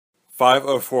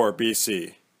504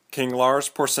 BC. King Lars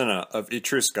Porsena of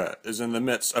Etrusca is in the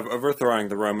midst of overthrowing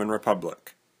the Roman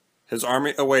Republic. His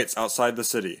army awaits outside the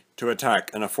city to attack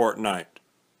in a fortnight.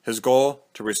 His goal,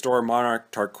 to restore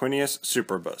monarch Tarquinius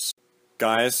Superbus.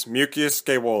 Gaius Mucius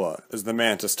Scaevola is the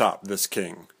man to stop this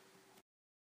king.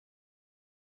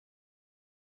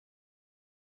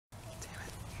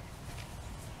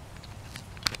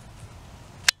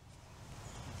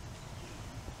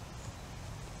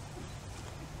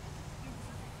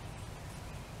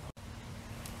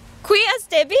 Qui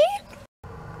estebi?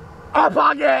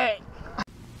 Apaghe!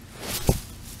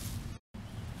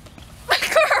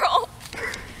 Carroll!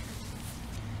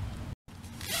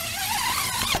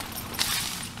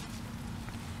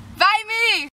 Vai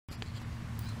me!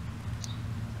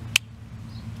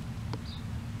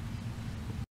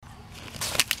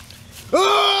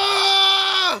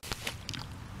 Ah!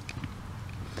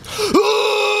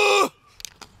 Ah!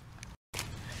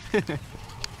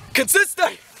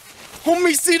 Consiste!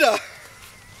 Homicida!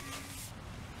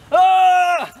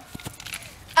 Ah!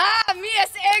 Ah, mi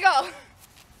es ego!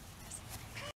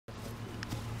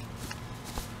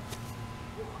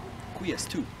 Qui est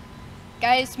tu?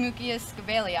 Gaius Mucius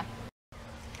Scaevola.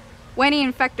 Veni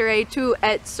infectere tu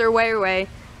et servere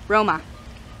Roma.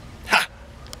 Ha!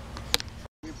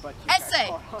 Esse,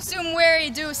 sum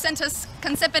veri du centus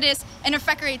concepidis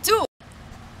interfecere tu.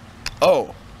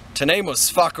 Oh,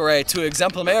 tenemus facere tu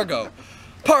exemplum ergo.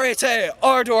 Parete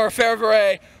ardor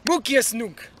fervere mucius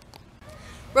nunc.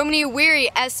 Romani viri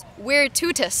es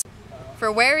virtutis.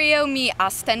 For verio me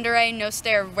ostendere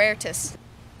noster vertus.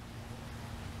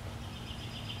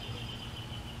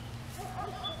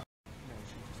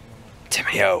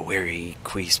 Timeo viri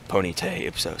quis ponite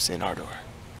ipsos in ardor.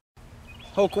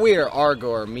 Hoc vir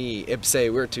argor me ipse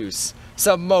virtus,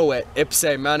 sub moet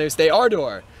ipse manus de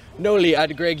ardor, noli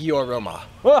ad gregior Roma.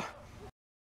 Ah!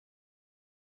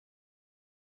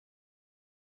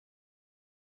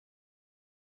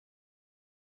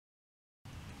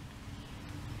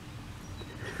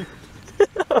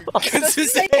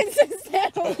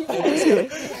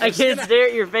 I can't stare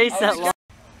at your face that long.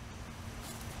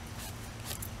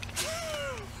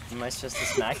 Am I supposed to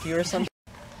smack you or something?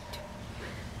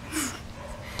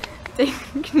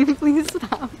 Can you please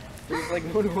stop? There's like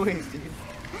no noise, dude.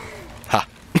 Ha!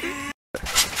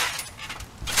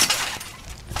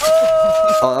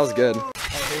 Oh, that was good.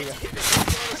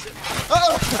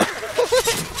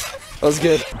 That was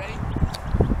good.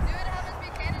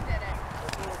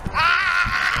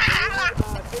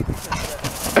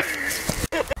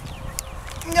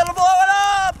 I'm gonna blow it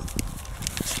up!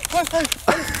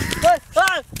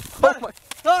 Oh my.